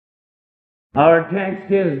Our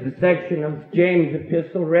text is the section of James'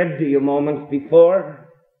 epistle read to you moments before.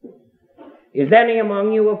 Is any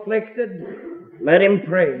among you afflicted? Let him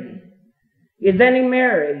pray. Is any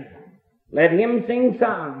merry? Let him sing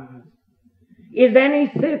psalms. Is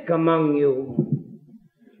any sick among you?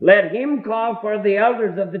 Let him call for the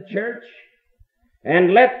elders of the church,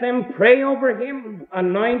 and let them pray over him,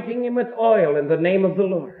 anointing him with oil in the name of the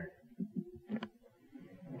Lord.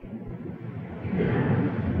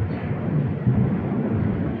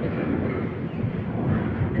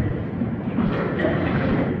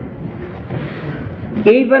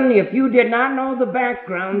 Even if you did not know the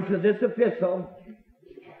background to this epistle,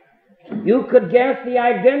 you could guess the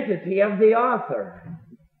identity of the author.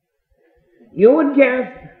 You would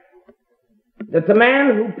guess that the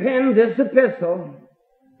man who penned this epistle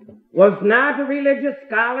was not a religious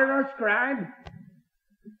scholar or scribe,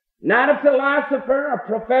 not a philosopher or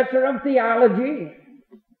professor of theology,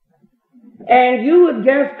 and you would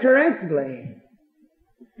guess correctly.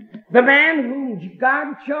 The man whom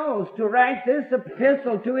God chose to write this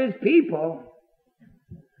epistle to his people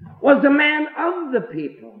was a man of the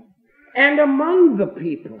people and among the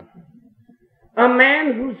people. A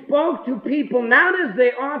man who spoke to people not as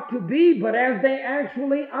they ought to be, but as they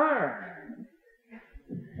actually are.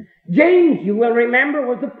 James, you will remember,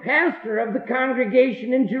 was the pastor of the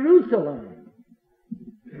congregation in Jerusalem.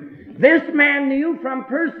 This man knew from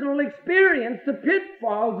personal experience the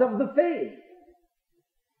pitfalls of the faith.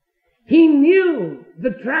 He knew the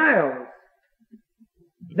trials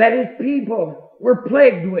that his people were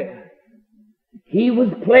plagued with. He was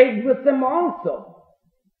plagued with them also.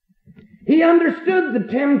 He understood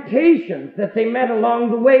the temptations that they met along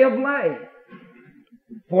the way of life,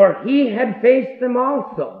 for he had faced them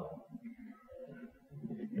also.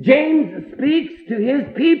 James speaks to his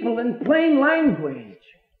people in plain language,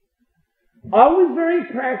 always very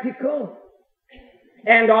practical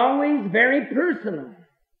and always very personal.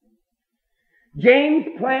 James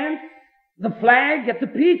plants the flag at the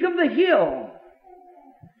peak of the hill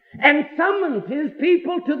and summons his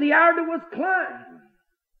people to the arduous climb.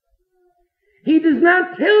 He does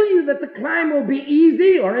not tell you that the climb will be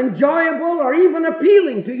easy or enjoyable or even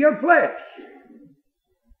appealing to your flesh.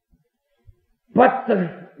 But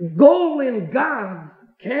the goal in God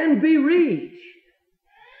can be reached.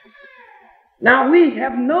 Now we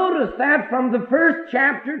have noticed that from the first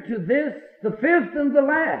chapter to this, the fifth and the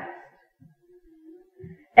last.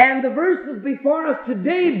 And the verses before us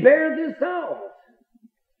today bear this out.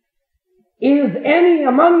 Is any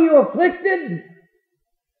among you afflicted?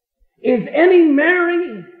 Is any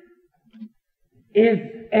merry? Is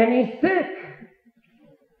any sick?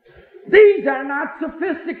 These are not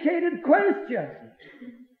sophisticated questions,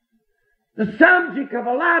 the subject of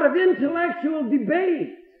a lot of intellectual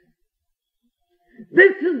debate.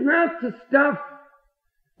 This is not the stuff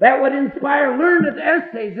that would inspire learned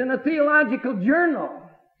essays in a theological journal,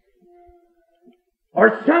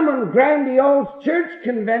 or summon grandiose church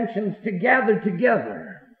conventions to gather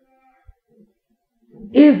together.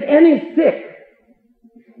 Is any sick?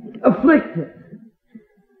 Afflicted?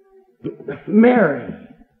 Merry?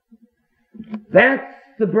 That's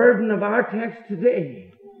the burden of our text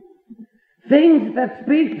today. Things that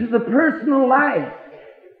speak to the personal life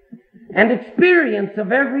and experience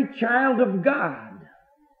of every child of God.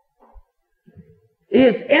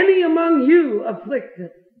 Is any among you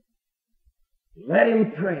afflicted? Let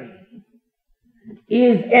him pray.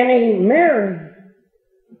 Is any merry?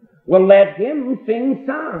 Well, let him sing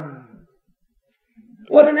psalms.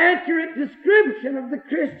 What an accurate description of the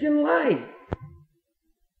Christian life.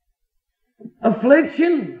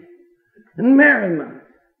 Affliction and merriment.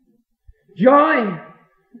 Joy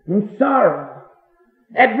and sorrow.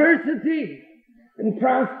 Adversity and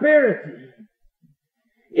prosperity.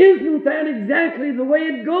 Isn't that exactly the way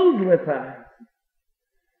it goes with us?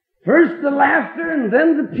 First the laughter and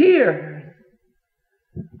then the tears.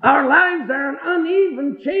 Our lives are an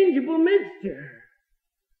uneven, changeable mixture.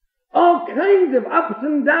 All kinds of ups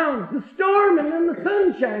and downs. The storm and then the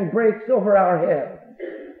sunshine breaks over our heads.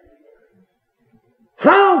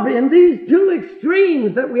 How, in these two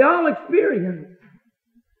extremes that we all experience,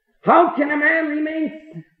 how can a man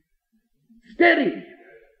remain steady,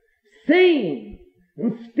 sane,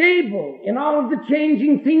 and stable in all of the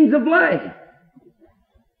changing scenes of life?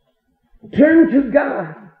 Turn to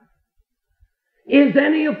God. Is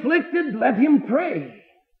any afflicted? Let him pray.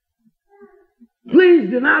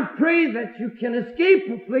 Please do not pray that you can escape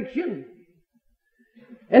affliction.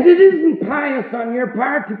 And it isn't pious on your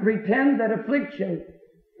part to pretend that affliction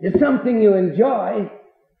is something you enjoy,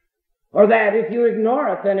 or that if you ignore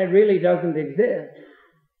it, then it really doesn't exist.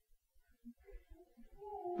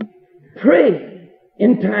 Pray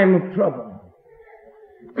in time of trouble.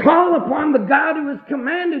 Call upon the God who has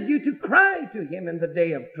commanded you to cry to him in the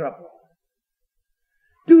day of trouble.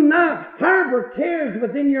 Do not harbor cares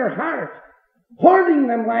within your heart, hoarding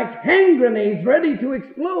them like hand grenades ready to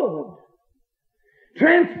explode.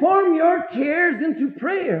 Transform your cares into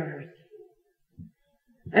prayers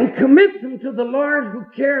and commit them to the Lord who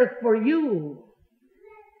careth for you.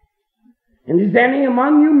 And is any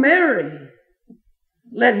among you merry?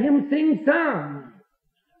 Let him sing psalms.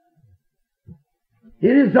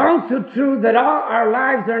 It is also true that all our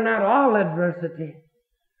lives are not all adversity.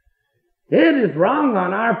 It is wrong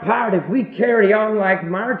on our part if we carry on like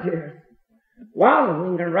martyrs,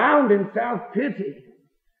 wallowing around in self-pity.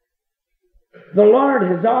 The Lord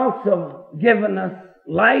has also given us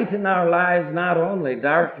light in our lives, not only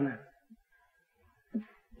darkness.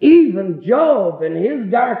 Even Job, in his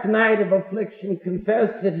dark night of affliction,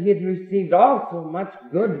 confessed that he had received also much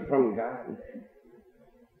good from God.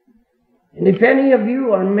 And if any of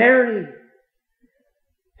you are married,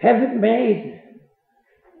 have it made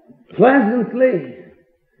pleasantly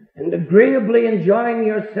and agreeably enjoying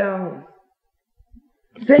yourselves.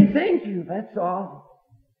 Say thank you, that's all.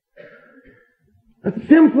 A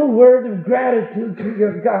simple word of gratitude to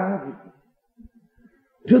your God,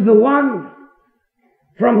 to the one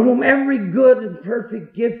from whom every good and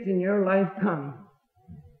perfect gift in your life comes.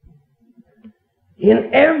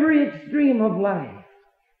 In every extreme of life,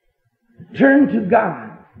 turn to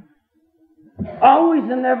God. Always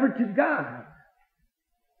and ever to God.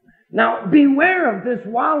 Now, beware of this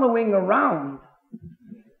wallowing around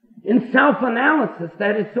in self-analysis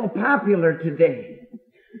that is so popular today.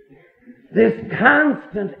 This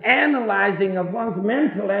constant analyzing of one's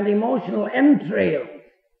mental and emotional entrails.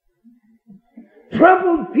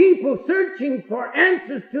 Troubled people searching for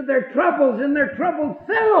answers to their troubles in their troubled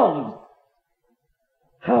selves.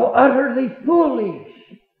 How utterly foolish.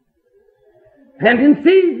 And in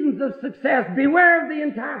seasons of success, beware of the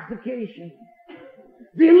intoxication,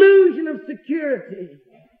 the illusion of security,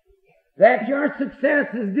 that your success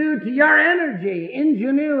is due to your energy,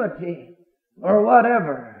 ingenuity, or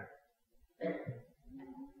whatever.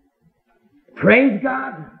 Praise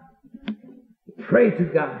God. Pray to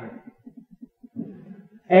God.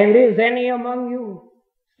 And is any among you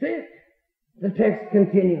sick? The text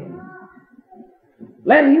continues.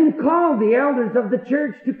 Let him call the elders of the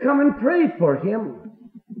church to come and pray for him,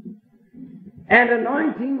 and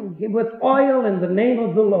anointing him with oil in the name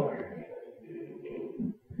of the Lord.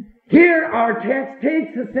 Here our text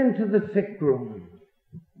takes us into the sick room.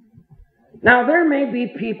 Now there may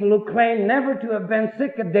be people who claim never to have been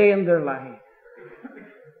sick a day in their life.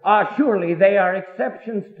 Surely they are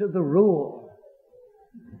exceptions to the rule.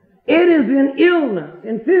 It is in illness,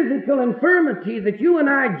 in physical infirmity, that you and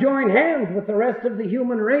I join hands with the rest of the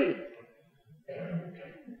human race.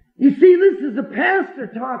 You see, this is a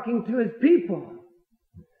pastor talking to his people.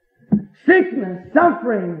 Sickness,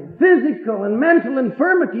 suffering, physical and mental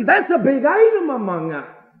infirmity, that's a big item among us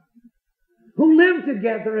who live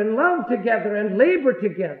together and love together and labor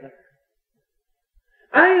together.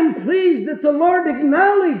 I am pleased that the Lord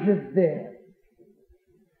acknowledges this.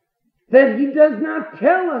 That he does not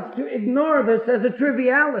tell us to ignore this as a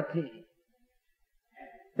triviality.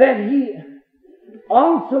 That he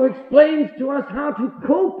also explains to us how to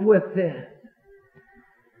cope with this.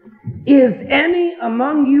 Is any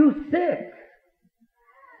among you sick?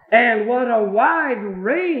 And what a wide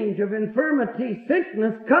range of infirmity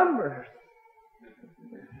sickness covers.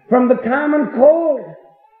 From the common cold,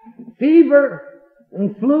 fever,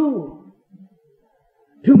 and flu,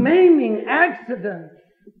 to maiming accidents,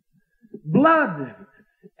 blood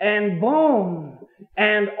and bone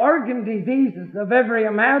and organ diseases of every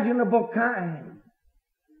imaginable kind.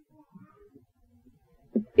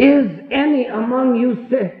 Is any among you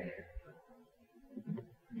sick?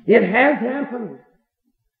 It has happened.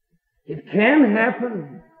 It can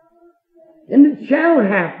happen. And it shall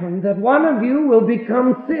happen that one of you will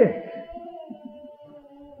become sick.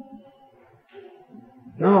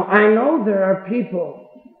 Now, I know there are people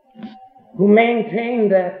who maintain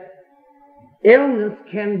that illness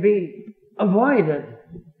can be avoided.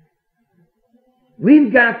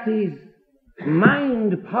 We've got these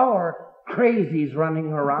mind power crazies running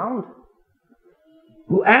around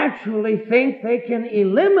who actually think they can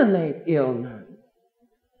eliminate illness.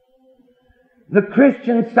 The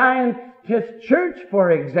Christian Scientist Church,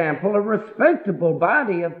 for example, a respectable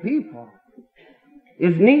body of people,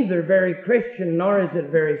 is neither very Christian nor is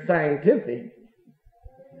it very scientific.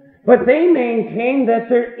 But they maintain that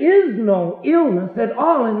there is no illness at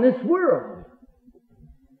all in this world.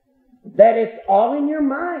 That it's all in your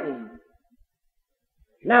mind.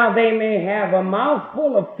 Now, they may have a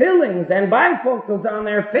mouthful of fillings and bifocals on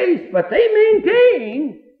their face, but they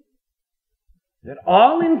maintain that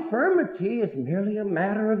all infirmity is merely a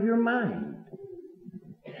matter of your mind.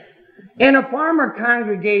 In a former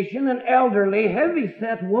congregation, an elderly,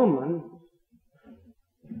 heavy-set woman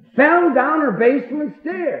fell down her basement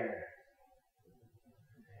stairs.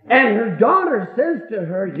 And her daughter says to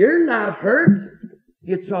her, "You're not hurt.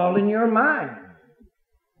 It's all in your mind."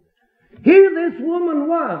 Here this woman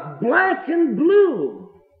was, black and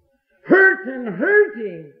blue, hurt and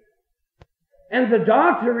hurting. And the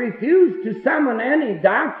daughter refused to summon any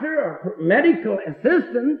doctor or medical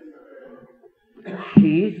assistance.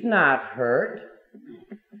 She's not hurt.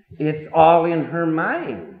 It's all in her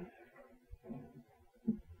mind.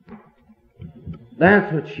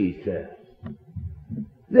 That's what she says.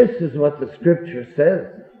 This is what the Scripture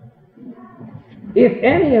says. If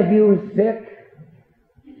any of you is sick,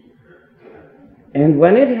 and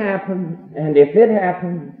when it happens, and if it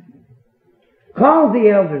happens, call the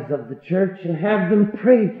elders of the church and have them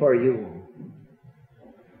pray for you.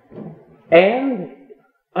 And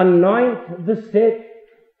anoint the sick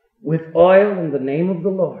with oil in the name of the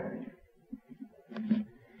Lord.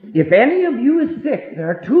 If any of you is sick, there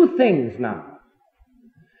are two things now.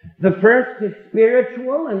 The first is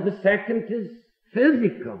spiritual and the second is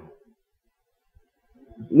physical.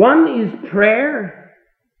 One is prayer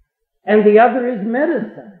and the other is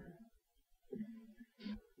medicine.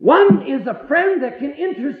 One is a friend that can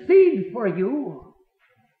intercede for you,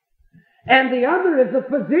 and the other is a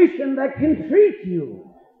physician that can treat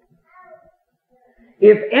you.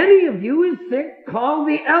 If any of you is sick, call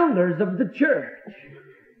the elders of the church.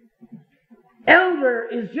 Elder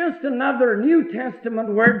is just another New Testament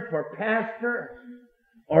word for pastor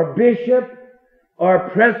or bishop or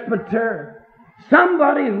presbyter,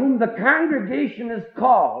 somebody whom the congregation is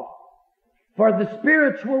called for the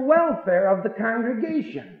spiritual welfare of the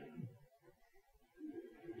congregation.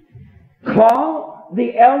 Call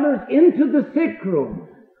the elders into the sick room,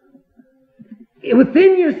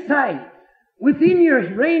 within your sight, within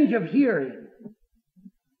your range of hearing.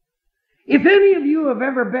 If any of you have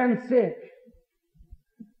ever been sick,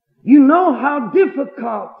 you know how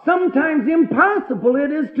difficult, sometimes impossible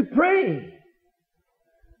it is to pray.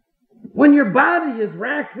 When your body is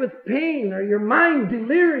racked with pain or your mind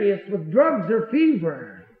delirious with drugs or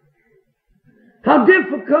fever, how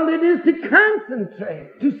difficult it is to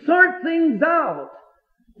concentrate, to sort things out,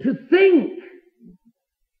 to think.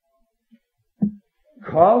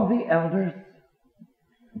 Call the elders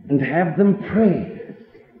and have them pray.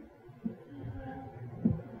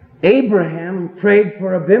 Abraham prayed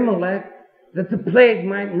for Abimelech that the plague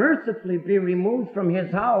might mercifully be removed from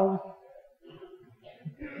his house.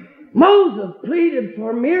 Moses pleaded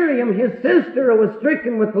for Miriam, his sister, who was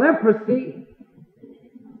stricken with leprosy.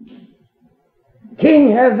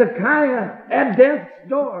 King Hezekiah, at death's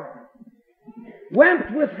door,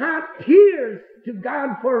 wept with hot tears to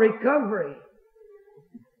God for recovery.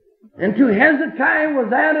 And to Hezekiah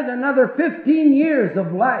was added another 15 years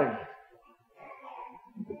of life.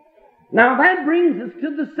 Now that brings us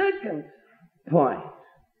to the second point,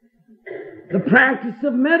 the practice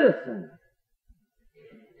of medicine.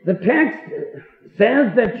 The text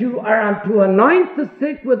says that you are to anoint the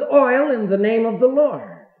sick with oil in the name of the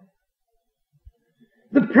Lord.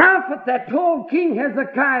 The prophet that told King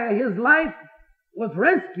Hezekiah his life was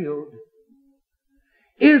rescued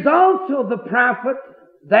is also the prophet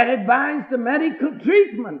that advised a medical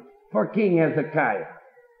treatment for King Hezekiah.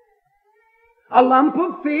 A lump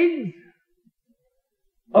of figs,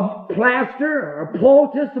 a plaster or a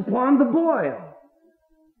poultice upon the boil.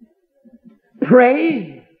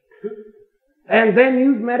 Pray, and then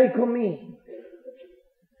use medical means.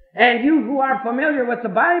 And you who are familiar with the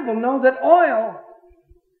Bible know that oil,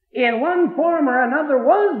 in one form or another,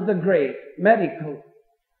 was the great medical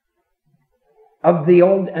of the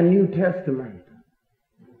Old and New Testament.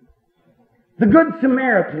 The Good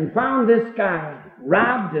Samaritan found this guy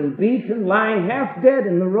robbed and beaten, lying half dead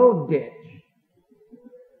in the road ditch.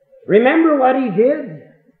 Remember what he did?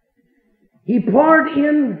 He poured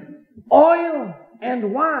in oil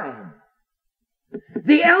and wine.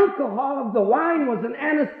 The alcohol of the wine was an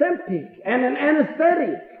antiseptic and an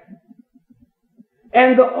anesthetic.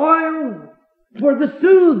 And the oil for the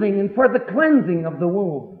soothing and for the cleansing of the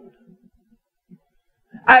wound.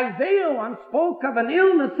 Isaiah once spoke of an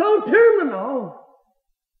illness so terminal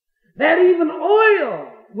that even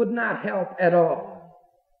oil would not help at all.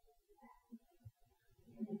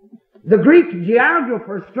 The Greek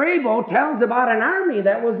geographer Strabo tells about an army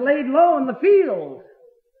that was laid low in the field.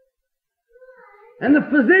 And the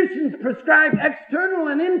physicians prescribed external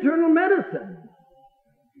and internal medicine.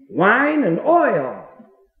 wine and oil.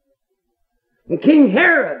 And King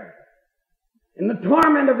Herod, in the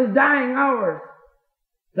torment of his dying hours,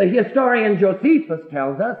 the historian Josephus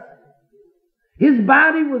tells us, his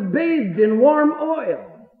body was bathed in warm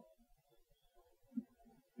oil.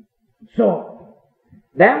 So,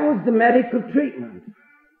 that was the medical treatment.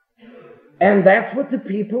 And that's what the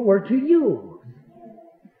people were to use.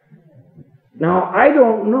 Now, I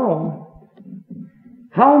don't know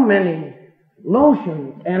how many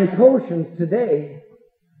lotions and potions today,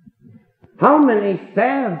 how many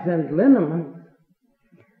salves and liniments,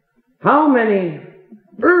 how many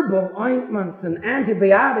herbal ointments and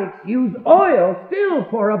antibiotics use oil still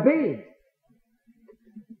for a base.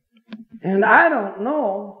 And I don't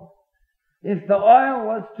know if the oil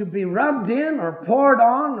was to be rubbed in or poured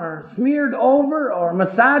on or smeared over or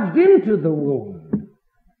massaged into the wound.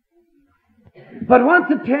 But what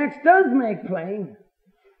the text does make plain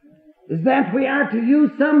is that we are to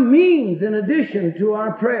use some means in addition to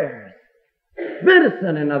our prayers.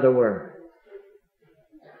 Medicine, in other words.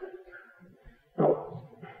 Now,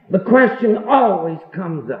 the question always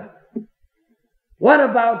comes up. What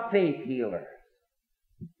about faith healers?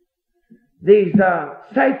 These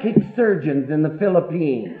psychic surgeons in the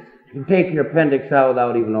Philippines who take your appendix out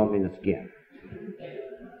without even opening the skin.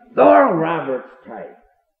 The Oral Roberts type,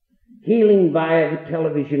 healing via the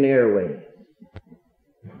television airwaves.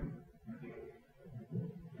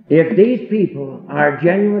 If these people are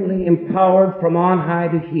genuinely empowered from on high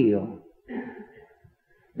to heal,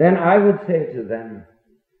 then I would say to them,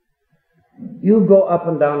 you go up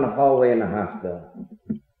and down the hallway in the hospital.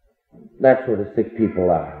 That's where the sick people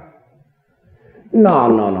are.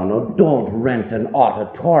 No. Don't rent an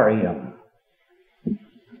auditorium.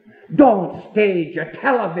 Don't stage a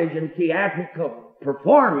television theatrical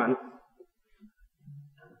performance.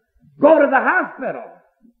 Go to the hospital.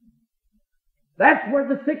 That's where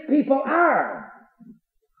the sick people are.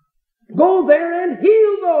 Go there and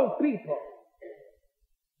heal those people.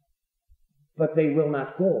 But they will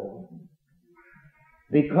not go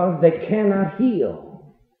because they cannot heal.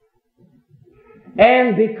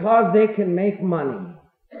 And because they can make money.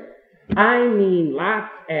 I mean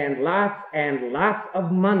lots and lots and lots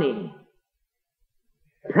of money.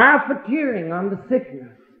 Profiteering on the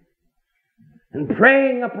sickness and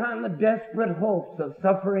preying upon the desperate hopes of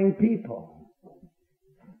suffering people.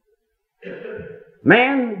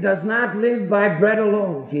 Man does not live by bread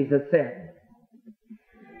alone, Jesus said.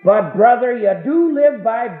 But brother, you do live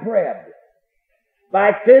by bread,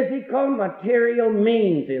 by physical, material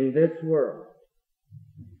means in this world.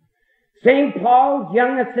 St. Paul's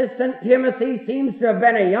young assistant Timothy seems to have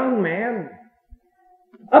been a young man,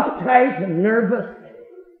 uptight and nervous,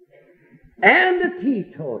 and a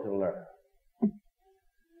teetotaler.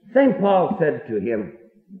 St. Paul said to him,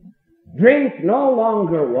 drink no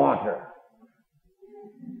longer water,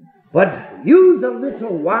 but use a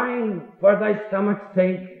little wine for thy stomach's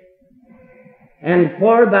sake and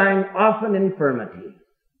for thine often infirmity.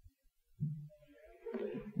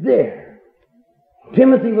 There.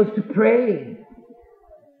 Timothy was to pray,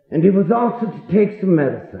 and he was also to take some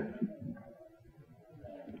medicine.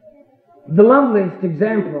 The loveliest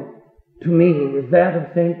example to me is that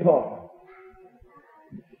of St. Paul.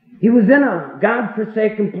 He was in a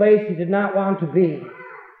God-forsaken place he did not want to be.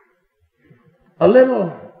 A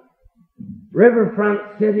little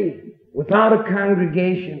riverfront city without a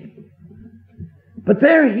congregation. But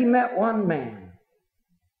there he met one man.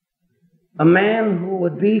 A man who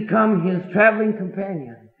would become his traveling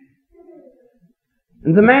companion.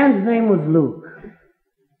 And the man's name was Luke.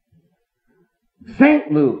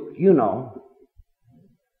 Saint Luke, you know.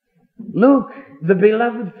 Luke, the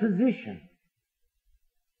beloved physician,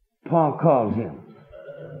 Paul calls him.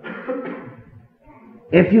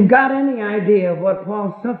 If you've got any idea of what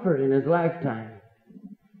Paul suffered in his lifetime,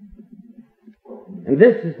 and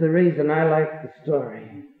this is the reason I like the story,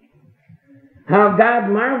 how God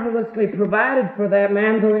marvelously provided for that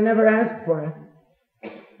man, though he never asked for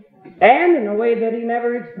it. And in a way that he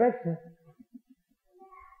never expected.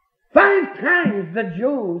 5 times the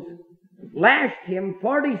Jews lashed him,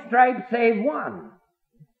 40 stripes save one.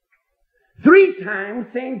 3 times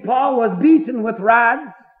St. Paul was beaten with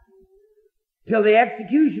rods till the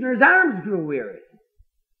executioner's arms grew weary.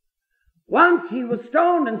 Once he was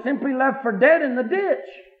stoned and simply left for dead in the ditch.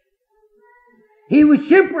 He was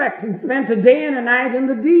shipwrecked and spent a day and a night in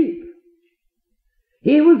the deep.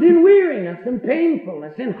 He was in weariness and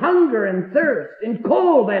painfulness, in hunger and thirst, in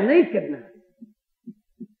cold and nakedness.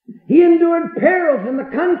 He endured perils in the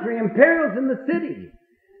country and perils in the city,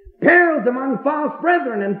 perils among false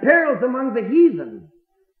brethren and perils among the heathen,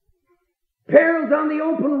 perils on the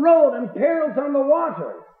open road and perils on the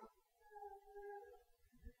waters.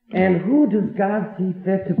 And who does God see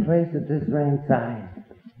fit to place at this man's side?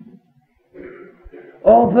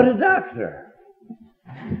 Oh, but a doctor.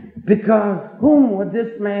 Because whom would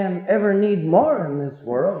this man ever need more in this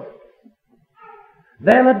world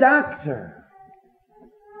than a doctor?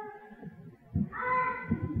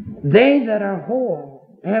 They that are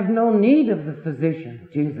whole have no need of the physician,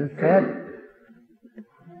 Jesus said,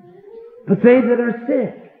 but they that are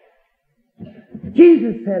sick.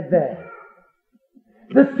 Jesus said that.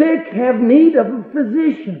 The sick have need of a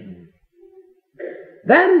physician.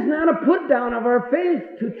 That is not a put down of our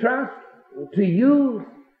faith to trust, to use,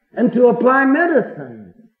 and to apply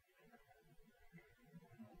medicine.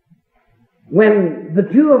 When the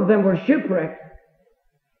two of them were shipwrecked,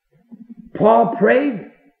 Paul prayed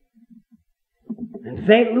and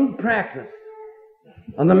St. Luke practiced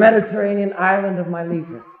on the Mediterranean island of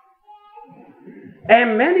Miletus.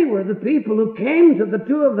 And many were the people who came to the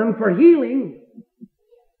two of them for healing.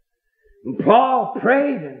 And Paul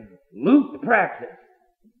prayed and Luke practiced.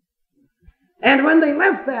 And when they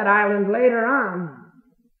left that island later on,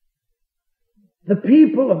 the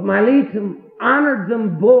people of Miletus honored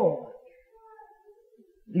them both.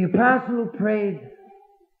 The apostle who prayed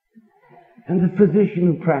and the physician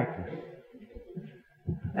who practiced.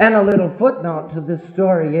 And a little footnote to this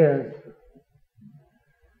story is,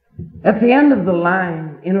 at the end of the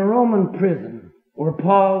line in a Roman prison, where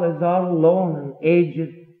Paul is all alone and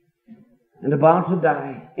aged and about to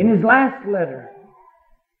die, in his last letter,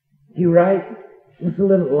 he writes this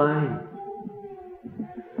little line: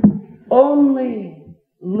 only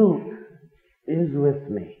Luke is with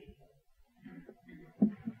me.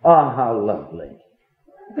 Oh, how lovely.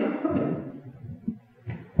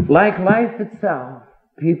 Like life itself,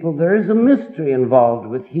 people, there is a mystery involved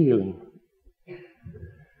with healing.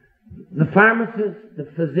 The pharmacist,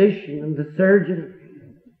 the physician, and the surgeon,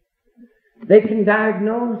 they can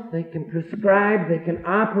diagnose, they can prescribe, they can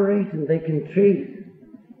operate, and they can treat.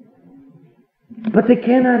 But they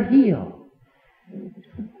cannot heal.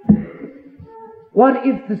 What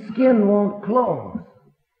if the skin won't close?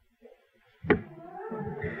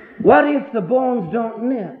 What if the bones don't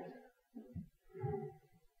knit?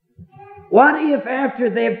 What if after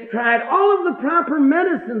they've tried all of the proper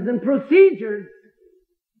medicines and procedures,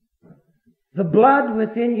 the blood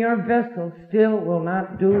within your vessel still will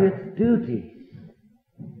not do its duty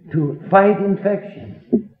to fight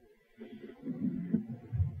infection?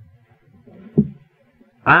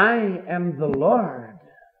 I am the Lord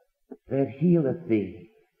that healeth thee.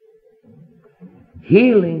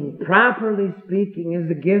 Healing, properly speaking, is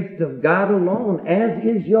a gift of God alone, as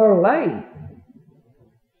is your life.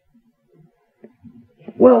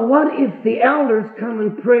 Well, what if the elders come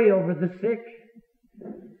and pray over the sick,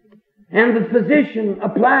 and the physician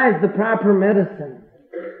applies the proper medicine?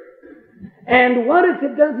 And what if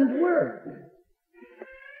it doesn't work?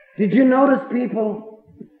 Did you notice, people?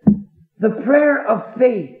 The prayer of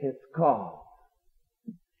faith, it's called.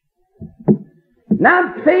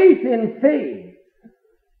 Not faith in faith.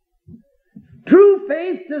 True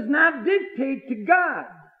faith does not dictate to God.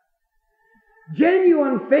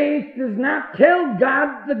 Genuine faith does not tell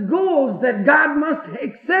God the goals that God must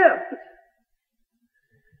accept.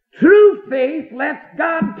 True faith lets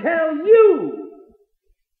God tell you.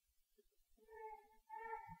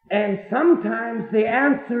 And sometimes the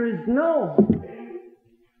answer is no.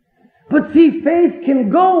 But see, faith can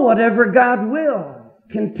go whatever God will,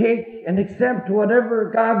 can take and accept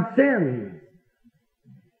whatever God sends.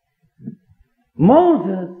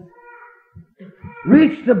 Moses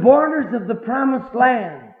reached the borders of the promised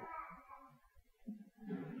land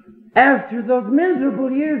after those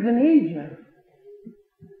miserable years in Egypt,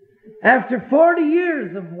 after 40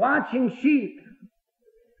 years of watching sheep,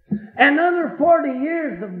 another 40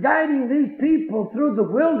 years of guiding these people through the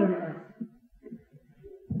wilderness.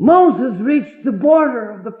 Moses reached the border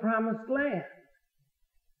of the promised land.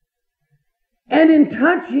 And in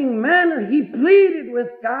touching manner, he pleaded with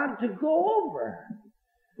God to go over.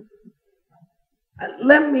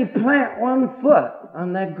 Let me plant one foot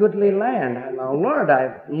on that goodly land. Now, Lord,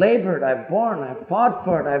 I've labored, I've borne, I've fought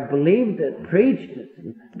for it, I've believed it, preached it,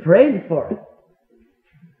 and prayed for it.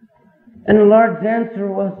 And the Lord's answer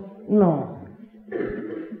was no.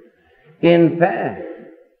 In fact,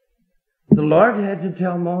 the Lord had to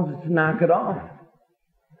tell Moses to knock it off.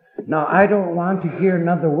 Now, I don't want to hear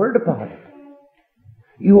another word about it.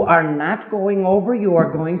 You are not going over, you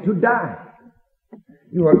are going to die.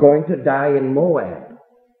 You are going to die in Moab.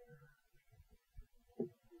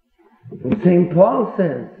 And St. Paul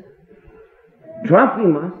says,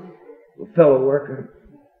 Trophimus, a fellow worker,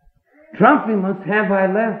 Trophimus have I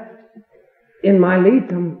left in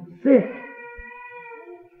Miletum sick.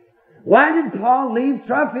 Why did Paul leave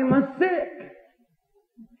Trophimus sick?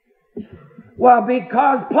 Well,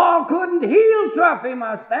 because Paul couldn't heal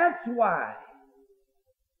Trophimus, that's why.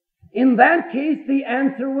 In that case, the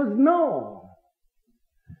answer was no.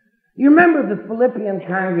 You remember the Philippian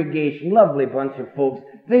congregation, lovely bunch of folks.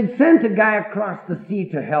 They'd sent a guy across the sea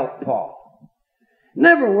to help Paul.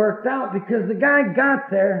 Never worked out because the guy got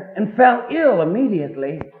there and fell ill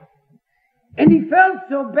immediately. And he felt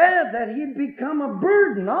so bad that he'd become a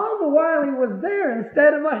burden all the while he was there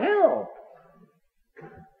instead of a help.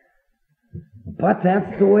 But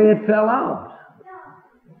that's the way it fell out.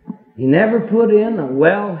 He never put in a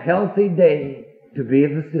well, healthy day to be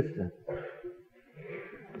of assistance.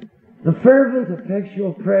 The fervent,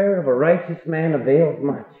 effectual prayer of a righteous man avails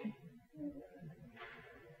much.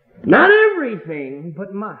 Not everything,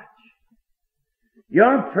 but much.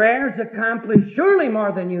 Your prayers accomplish surely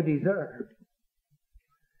more than you deserve,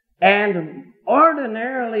 and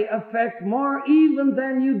ordinarily affect more even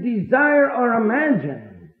than you desire or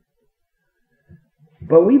imagine.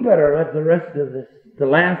 But we better let the rest of this, the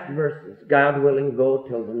last verses, God willing, go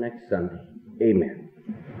till the next Sunday. Amen.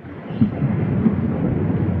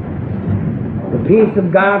 The peace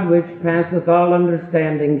of God which passeth all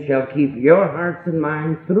understanding shall keep your hearts and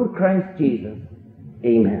minds through Christ Jesus.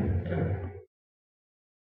 Amen.